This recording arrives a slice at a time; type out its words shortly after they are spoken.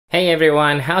Hey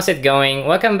everyone, how's it going?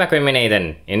 Welcome back with me,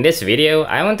 Nathan. In this video,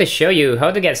 I want to show you how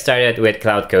to get started with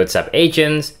Claude Code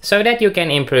Subagents so that you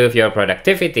can improve your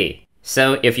productivity.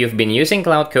 So if you've been using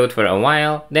Claude Code for a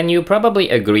while, then you probably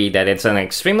agree that it's an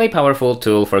extremely powerful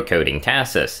tool for coding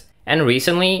tasks. And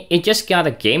recently, it just got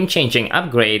a game-changing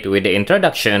upgrade with the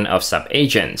introduction of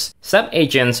Subagents.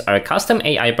 Subagents are custom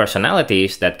AI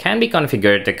personalities that can be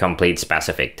configured to complete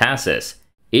specific tasks.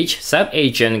 Each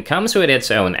subagent comes with its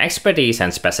own expertise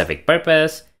and specific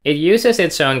purpose. It uses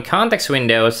its own context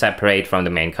window separate from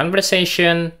the main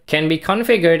conversation, can be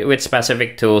configured with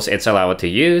specific tools it's allowed to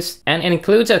use, and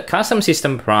includes a custom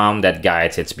system prompt that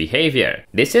guides its behavior.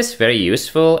 This is very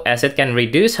useful as it can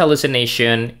reduce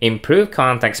hallucination, improve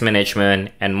context management,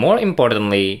 and more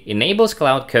importantly, enables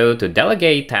Claude Code to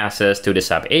delegate tasks to the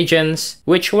subagents,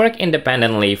 which work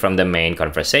independently from the main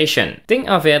conversation. Think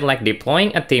of it like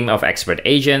deploying a team of expert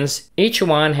agents, each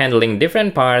one handling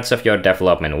different parts of your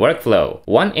development workflow.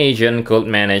 One agent could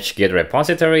manage Git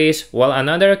repositories, while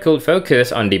another could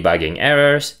focus on debugging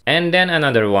errors, and then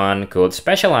another one could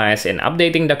specialize in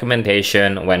updating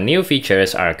documentation when new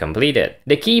features are completed.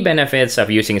 The key benefits of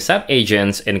using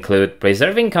subagents include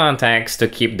preserving context to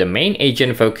keep the main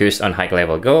agent focused on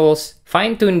high-level goals,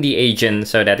 fine-tune the agent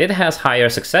so that it has higher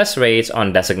success rates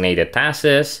on designated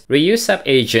tasks, reuse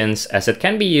subagents as it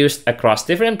can be used across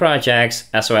different projects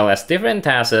as well as different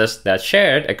tasks that's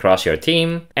shared across your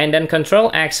team, and then control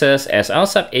access as all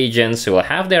subagents will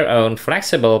have their own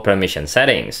flexible permission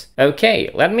settings.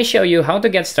 Okay, let me show you how to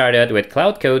get started with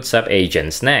Claude Code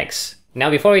Subagents next. Now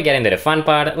before we get into the fun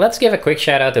part, let's give a quick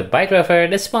shout out to ByteRover,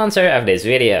 the sponsor of this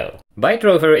video.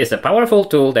 ByteRover is a powerful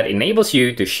tool that enables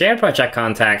you to share project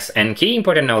contacts and key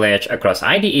important knowledge across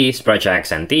IDEs,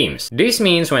 projects, and teams. This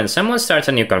means when someone starts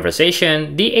a new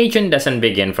conversation, the agent doesn't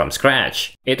begin from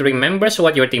scratch. It remembers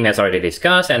what your team has already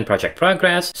discussed and project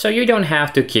progress, so you don't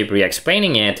have to keep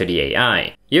re-explaining it to the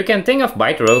AI. You can think of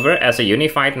ByteRover as a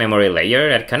unified memory layer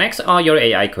that connects all your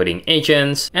AI coding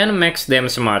agents and makes them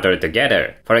smarter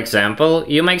together. For example,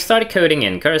 you might start coding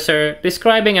in Cursor,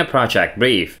 describing a project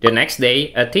brief. The next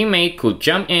day, a teammate could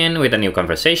jump in with a new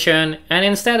conversation, and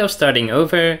instead of starting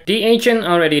over, the agent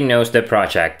already knows the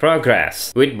project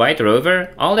progress. With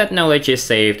ByteRover, all that knowledge is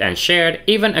saved and shared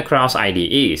even across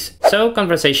IDEs. So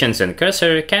conversations in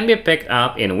Cursor can be picked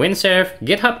up in Windsurf,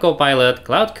 GitHub Copilot,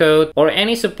 Claude Code, or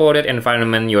any supported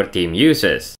environment your team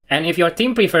uses. And if your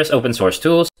team prefers open source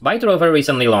tools, ByteRover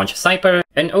recently launched Cyper,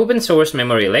 an open source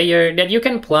memory layer that you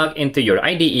can plug into your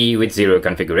IDE with zero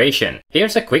configuration.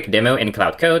 Here's a quick demo in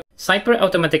Claude Code. Cyper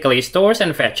automatically stores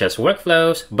and fetches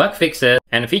workflows, bug fixes,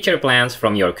 and feature plans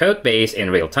from your code base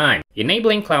in real time,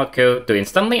 enabling Claude Code to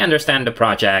instantly understand the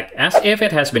project as if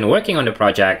it has been working on the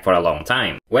project for a long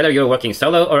time. Whether you're working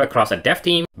solo or across a dev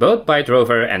team, both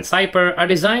ByteRover and Cyper are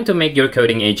designed to make your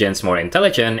coding agents more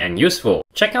intelligent and useful.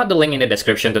 Check out the link in the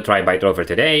description to try ByteRover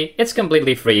today. It's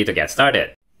completely free to get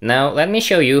started. Now, let me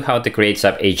show you how to create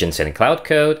subagents in Claude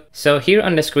Code. So here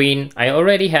on the screen, I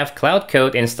already have Claude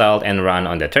Code installed and run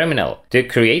on the terminal. To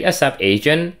create a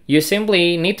subagent, you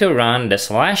simply need to run the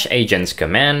 /agents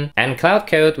command, and Claude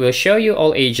Code will show you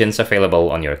all agents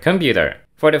available on your computer.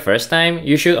 For the first time,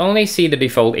 you should only see the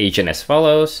default agent as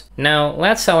follows. Now,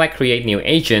 let's select Create New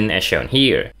Agent as shown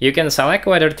here. You can select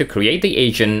whether to create the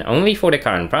agent only for the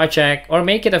current project or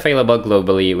make it available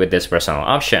globally with this personal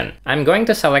option. I'm going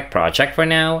to select Project for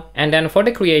now, and then for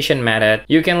the creation method,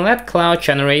 you can let Claude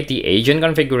generate the agent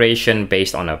configuration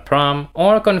based on a prompt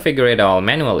or configure it all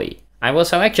manually. I will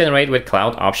select Generate with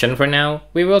Claude option for now.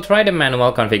 We will try the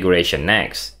manual configuration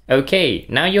next. Okay,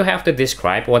 now you have to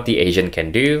describe what the agent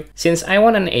can do. Since I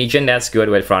want an agent that's good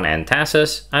with front-end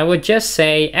tasks, I would just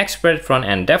say expert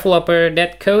front-end developer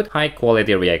that code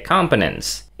high-quality React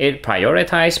components. It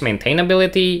prioritizes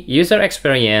maintainability, user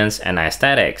experience, and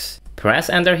aesthetics.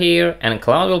 Press enter here, and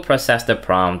Claude will process the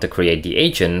prompt to create the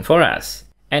agent for us.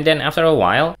 And then after a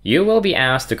while, you will be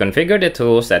asked to configure the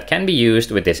tools that can be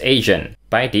used with this agent.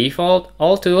 By default,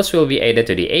 all tools will be added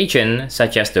to the agent,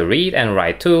 such as the read and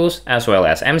write tools, as well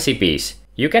as MCPs.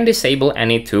 You can disable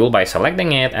any tool by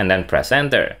selecting it and then press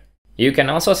enter. You can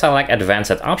also select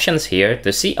advanced options here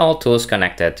to see all tools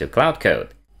connected to Claude Code.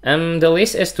 The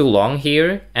list is too long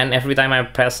here, and every time I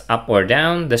press up or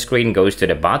down, the screen goes to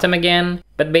the bottom again.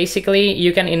 But basically,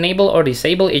 you can enable or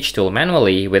disable each tool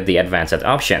manually with the advanced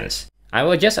options. I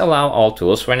will just allow all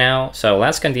tools for now, so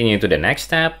let's continue to the next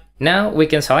step. Now we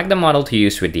can select the model to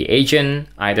use with the agent,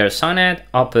 either Sonnet,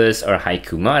 Opus, or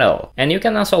Haiku model. And you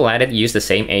can also let it use the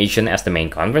same agent as the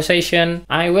main conversation.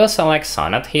 I will select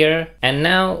Sonnet here, and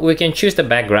now we can choose the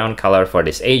background color for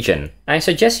this agent. I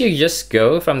suggest you just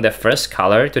go from the first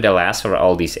color to the last for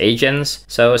all these agents.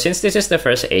 So since this is the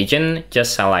first agent,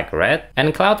 just select red,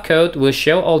 and Claude Code will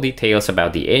show all details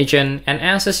about the agent and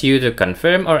asks you to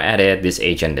confirm or edit this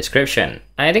agent description.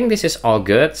 I think this is all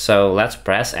good, so let's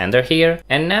press enter here.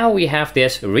 And now we have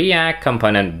this React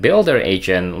Component Builder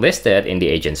agent listed in the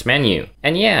agents menu.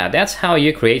 And yeah, that's how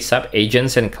you create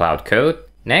sub-agents in Claude Code.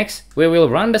 Next, we will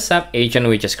run the sub-agent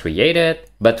we just created,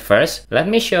 but first, let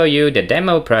me show you the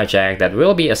demo project that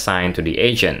will be assigned to the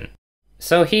agent.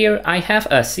 So here, I have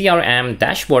a CRM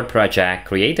dashboard project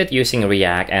created using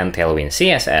React and Tailwind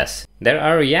CSS. There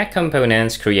are React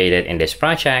components created in this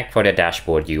project for the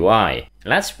dashboard UI.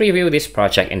 Let's preview this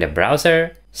project in the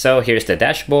browser. So here's the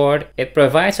dashboard. It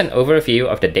provides an overview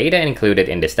of the data included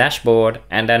in this dashboard,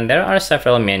 and then there are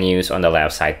several menus on the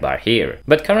left sidebar here.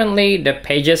 But currently, the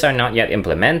pages are not yet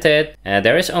implemented.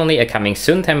 There is only a coming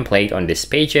soon template on these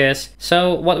pages.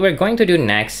 So what we're going to do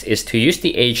next is to use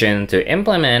the agent to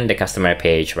implement the customer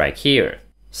page right here.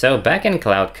 So back in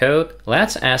Claude Code,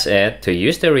 let's ask it to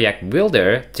use the React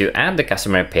Builder to add the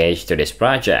customer page to this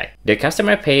project. The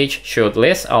customer page should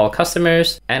list all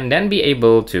customers and then be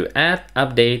able to add,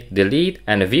 update, delete,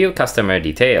 and view customer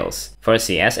details. For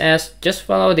CSS, just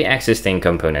follow the existing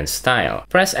component style.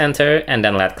 Press enter and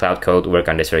then let Claude Code work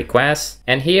on this request.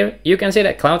 And here, you can see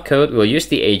that Claude Code will use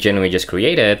the agent we just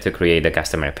created to create the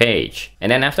customer page.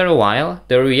 And then after a while,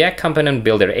 the React Component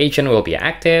Builder agent will be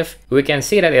active. We can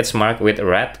see that it's marked with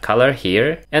red color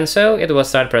here. And so it will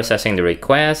start processing the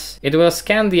request. It will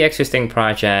scan the existing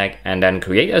project and then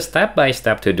create a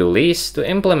step-by-step to-do list to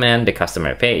implement the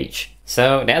customer page.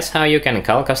 So that's how you can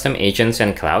call custom agents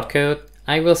in Claude Code.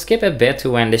 I will skip a bit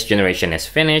to when this generation is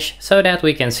finished so that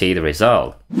we can see the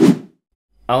result.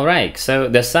 Alright, so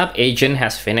the sub-agent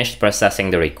has finished processing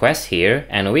the request here,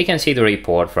 and we can see the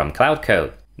report from Claude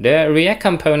Code. The React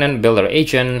Component Builder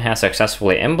agent has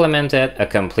successfully implemented a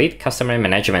complete customer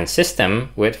management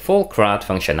system with full CRUD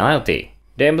functionality.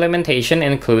 The implementation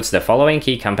includes the following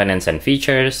key components and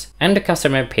features, and the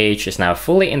customer page is now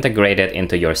fully integrated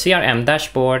into your CRM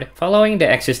dashboard following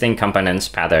the existing components,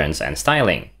 patterns, and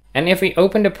styling. And if we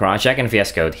open the project in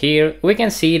VS Code here, we can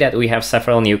see that we have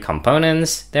several new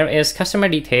components. There is customer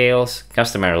details,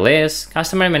 customer list,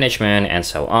 customer management, and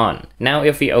so on. Now,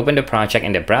 if we open the project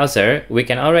in the browser, we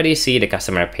can already see the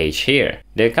customer page here.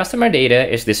 The customer data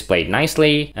is displayed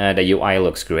nicely, the UI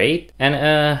looks great,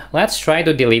 and let's try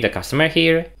to delete the customer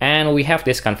here. And we have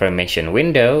this confirmation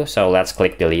window, so let's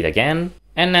click delete again.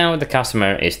 And now the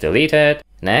customer is deleted.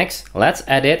 Next, let's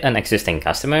edit an existing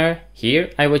customer. Here,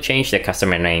 I will change the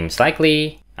customer name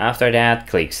slightly. After that,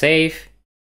 click Save.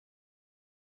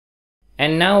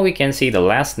 And now we can see the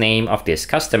last name of this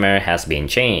customer has been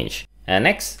changed.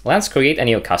 Next, let's create a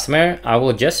new customer. I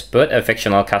will just put a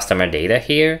fictional customer data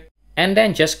here. And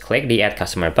then just click the Add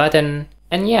Customer button.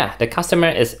 And yeah, the customer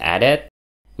is added.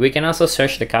 We can also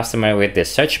search the customer with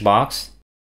this search box.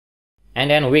 And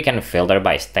then we can filter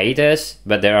by status,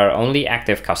 but there are only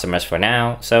active customers for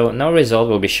now, so no result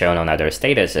will be shown on other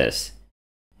statuses.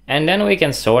 And then we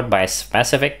can sort by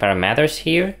specific parameters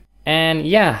here. And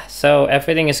yeah, so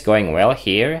everything is going well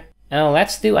here. Now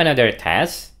let's do another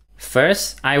test.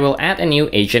 First, I will add a new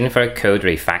agent for code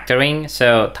refactoring,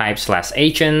 so type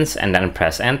 /agents and then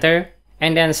press enter.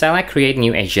 And then select create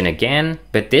new agent again,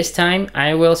 but this time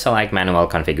I will select manual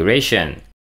configuration.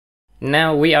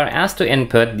 Now we are asked to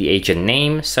input the agent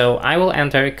name, so I will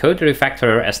enter Code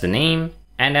Refactorer as the name,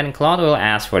 and then Claude will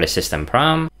ask for the system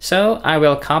prompt, so I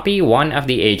will copy one of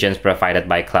the agents provided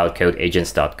by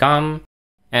cloudcodeagents.com.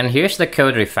 And here's the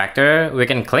Code Refactorer. We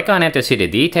can click on it to see the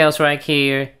details right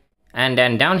here, and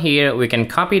then down here we can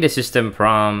copy the system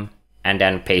prompt and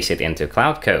then paste it into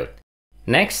Claude Code.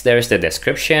 Next, there's the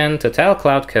description to tell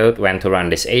Claude Code when to run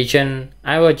this agent.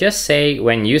 I will just say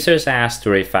when users ask to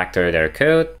refactor their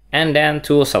code, and then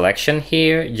tool selection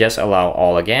here, just allow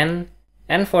all again.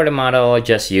 And for the model,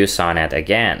 just use Sonnet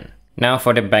again. Now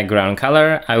for the background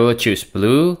color, I will choose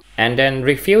blue, and then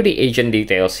review the agent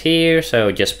details here,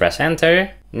 so just press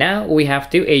enter. Now we have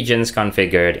two agents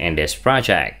configured in this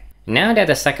project. Now that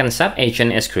the second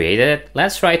sub-agent is created,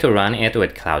 let's try to run it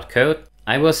with Claude Code.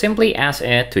 I will simply ask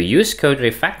it to use Code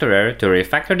Refactorer to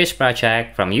refactor this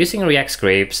project from using React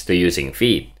scripts to using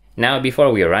feed. Now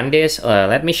before we run this,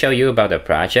 let me show you about the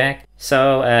project.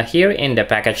 So here in the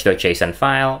package.json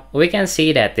file, we can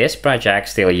see that this project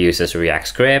still uses React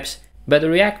scripts, but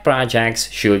React projects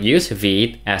should use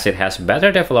Vite as it has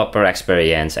better developer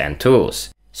experience and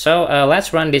tools. So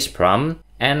let's run this prompt,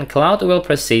 and Claude will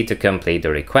proceed to complete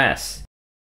the request.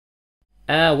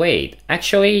 Wait,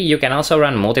 actually you can also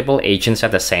run multiple agents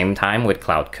at the same time with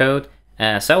Claude Code.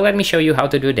 So let me show you how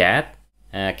to do that.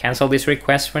 Cancel this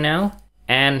request for now.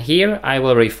 And here I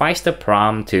will revise the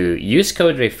prompt to use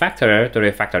code refactor to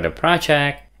refactor the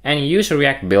project and use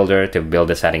React Builder to build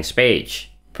the settings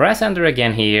page. Press enter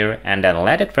again here and then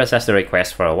let it process the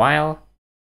request for a while.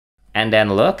 And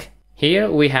then look,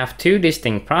 here we have two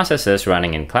distinct processes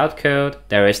running in Claude Code.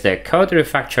 There is the code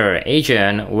refactorer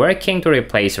agent working to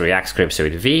replace React scripts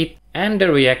with Vite, and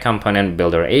the React component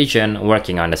builder agent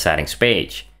working on the settings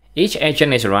page. Each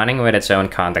agent is running with its own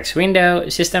context window,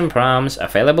 system prompts,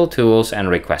 available tools, and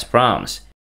request prompts.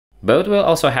 Both will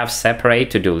also have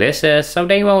separate to-do lists so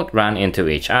they won't run into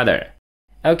each other.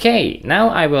 Okay, now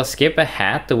I will skip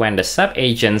ahead to when the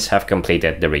sub-agents have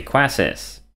completed the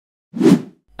requests.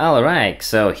 Alright,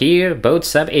 so here both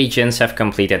sub-agents have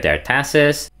completed their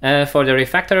tasks. For the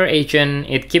refactorer agent,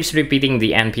 it keeps repeating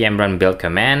the npm run build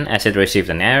command as it received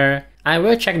an error. I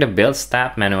will check the builds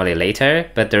tab manually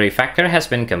later, but the refactor has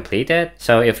been completed.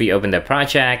 So if we open the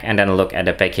project and then look at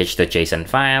the package.json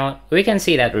file, we can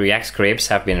see that React scripts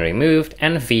have been removed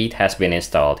and Vite has been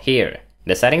installed here.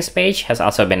 The settings page has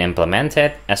also been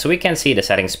implemented, as we can see the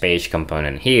settings page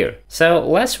component here. So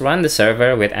let's run the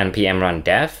server with npm run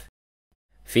dev.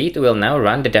 Vite will now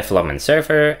run the development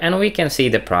server and we can see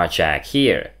the project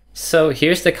here. So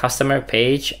here's the customer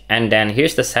page, and then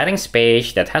here's the settings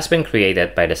page that has been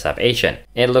created by the sub-agent.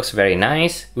 It looks very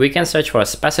nice. We can search for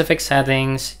specific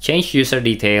settings, change user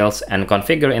details, and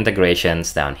configure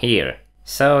integrations down here.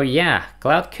 So yeah,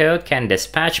 Claude Code can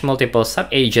dispatch multiple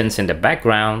sub-agents in the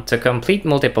background to complete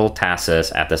multiple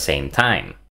tasks at the same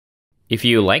time. If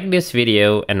you like this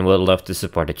video and would love to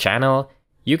support the channel,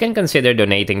 you can consider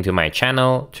donating to my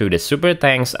channel through the Super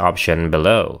Thanks option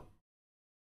below.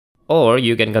 Or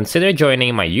you can consider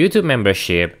joining my YouTube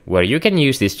membership, where you can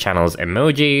use this channel's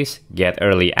emojis, get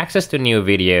early access to new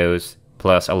videos,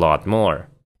 plus a lot more.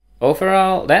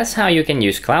 Overall, that's how you can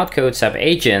use Claude Code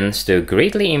sub-agents to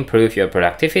greatly improve your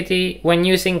productivity when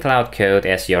using Claude Code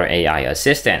as your AI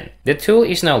assistant. The tool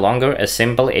is no longer a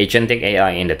simple agentic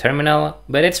AI in the terminal,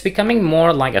 but it's becoming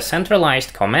more like a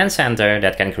centralized command center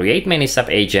that can create many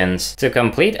sub-agents to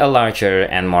complete a larger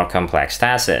and more complex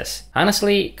tasks.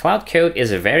 Honestly, Claude Code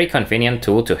is a very convenient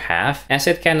tool to have, as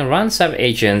it can run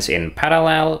sub-agents in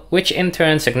parallel, which in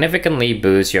turn significantly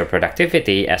boosts your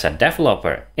productivity as a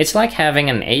developer. It's like having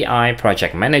an AI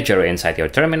project manager inside your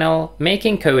terminal,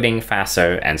 making coding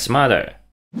faster and smarter.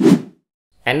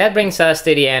 And that brings us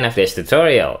to the end of this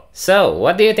tutorial. So,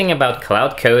 what do you think about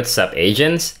Claude Code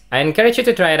sub-agents? I encourage you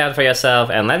to try it out for yourself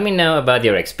and let me know about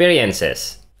your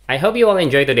experiences. I hope you all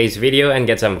enjoyed today's video and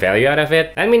get some value out of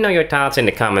it. Let me know your thoughts in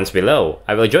the comments below.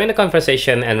 I will join the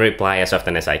conversation and reply as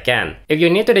often as I can. If you're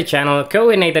new to the channel, Code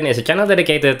with Nathan is a channel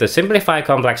dedicated to simplify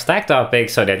complex tech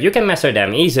topics so that you can master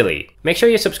them easily. Make sure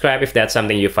you subscribe if that's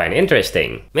something you find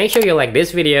interesting. Make sure you like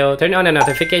this video, turn on the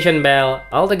notification bell,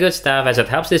 all the good stuff, as it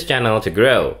helps this channel to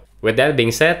grow. With that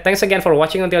being said, thanks again for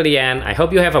watching until the end. I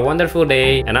hope you have a wonderful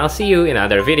day and I'll see you in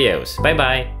other videos. Bye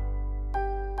bye!